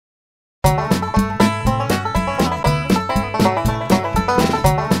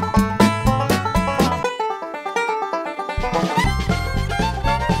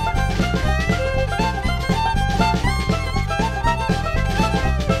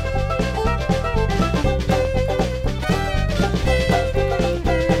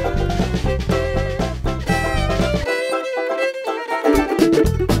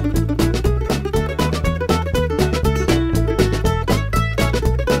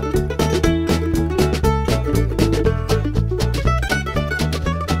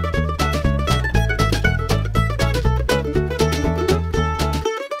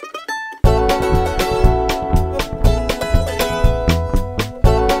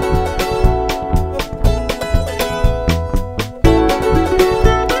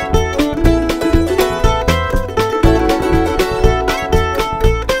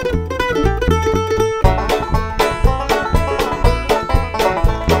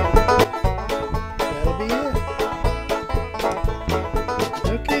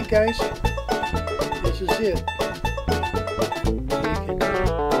guys, this is it. We can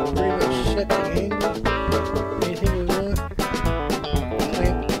pretty much set the angle, anything we want,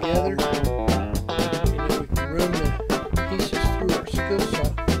 clamp together, and then we can run the pieces through our skill saw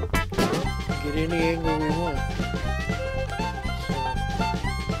and get any angle we want.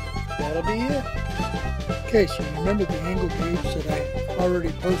 So that'll be it. Okay, so remember the angle gauge that I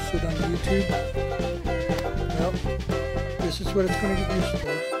already posted on YouTube? Well, this is what it's going to get used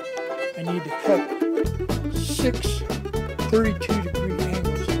for. I need to cut 6 32-degree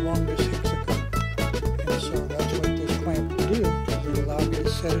angles along this hexagon. And so that's what this clamp will do. It'll allow me to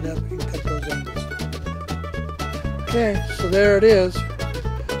set it up and cut those angles. Okay, so there it is.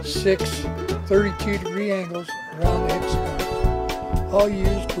 6 32-degree angles around the hexagon. All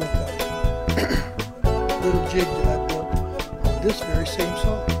used with a little jig that I built on this very same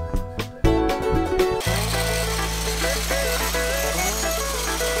saw.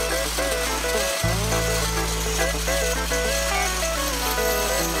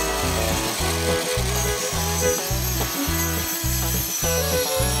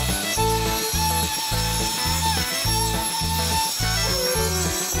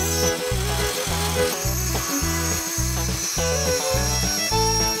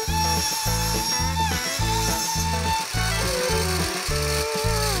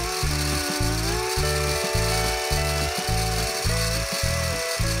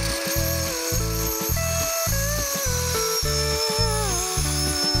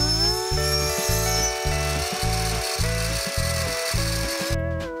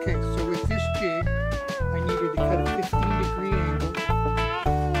 Okay, so with this jig, I needed to cut a 15-degree angle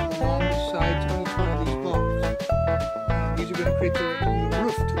along the sides of each one of these bolts. These are going to create the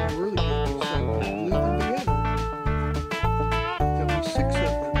roof to my Whirligig, so I'm going to glue them together. There'll be 6 of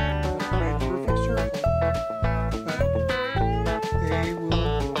them. They'll create a perfect circle, but they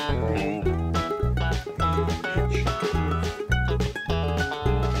will create a pitch roof.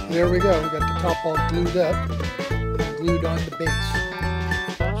 There we go. We got the top all glued up and glued on the base.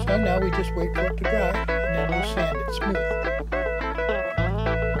 So now we just wait for it to dry, and then we'll sand it smooth.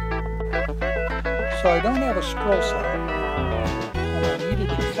 So I don't have a scroll saw, and I needed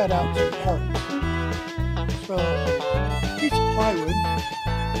to cut out some parts. So a piece of plywood,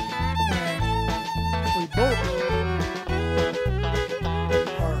 and we bolt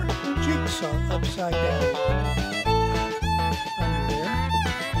our jigsaw upside down under there.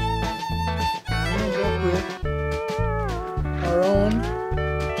 And we end up with our own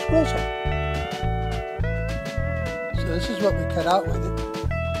scroll saw. So this is what we cut out with it.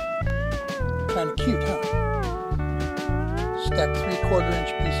 Kind of cute, huh? Stack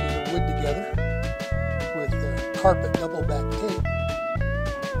 3/4-inch pieces of wood together with carpet double back tape.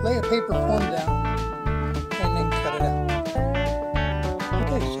 Lay a paper form down and then cut it out.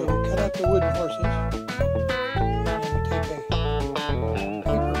 Okay, so we cut out the wooden horses. And then we take a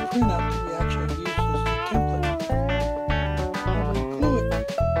paper printout that we actually use as the template. And we glue it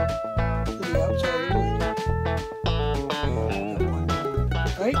to the outside of the wood. And we got one going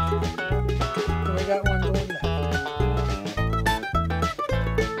right, and we got one going left.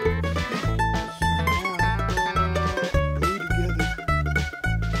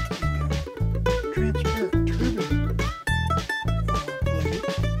 Transparent turbine blade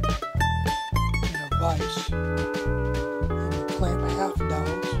and a vise, and we clamp half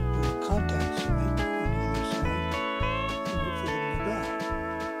dowels with contact cement on the other side and wait for them to dry.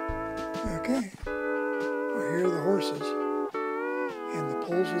 Okay, well, here are the horses and the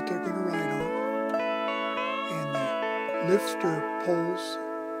poles that they're going to ride on, and the lifter poles,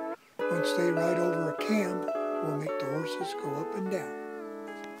 once they ride over a cam, will make the horses go up and down.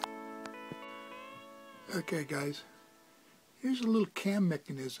 Okay guys, here's a little cam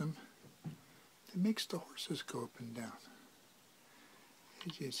mechanism that makes the horses go up and down.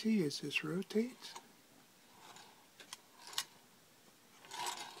 As you see, as this rotates,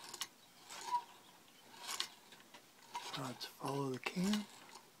 let's follow the cam.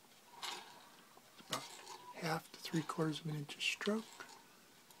 It's about 1/2 to 3/4 of an inch of stroke.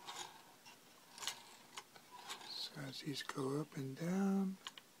 So as these go up and down,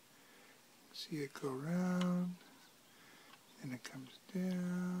 see it go around, and it comes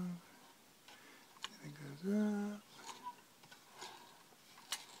down, and it goes up.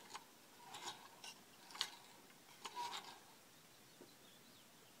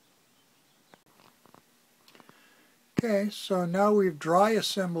 Okay, so now we've dry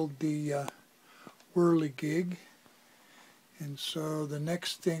assembled the Whirligig, and so the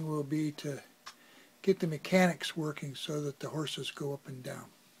next thing will be to get the mechanics working so that the horses go up and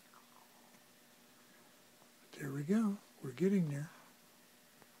down. There we go. We're getting there.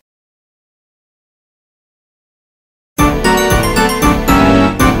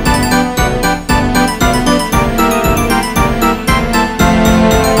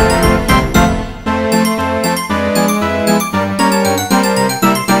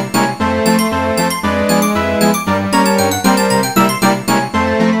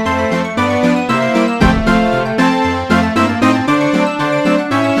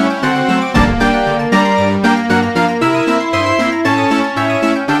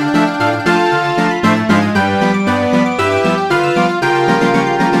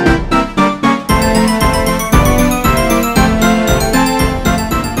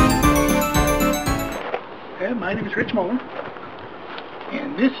 My name is Rich Moeller,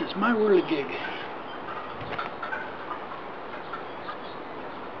 and this is my Whirligig.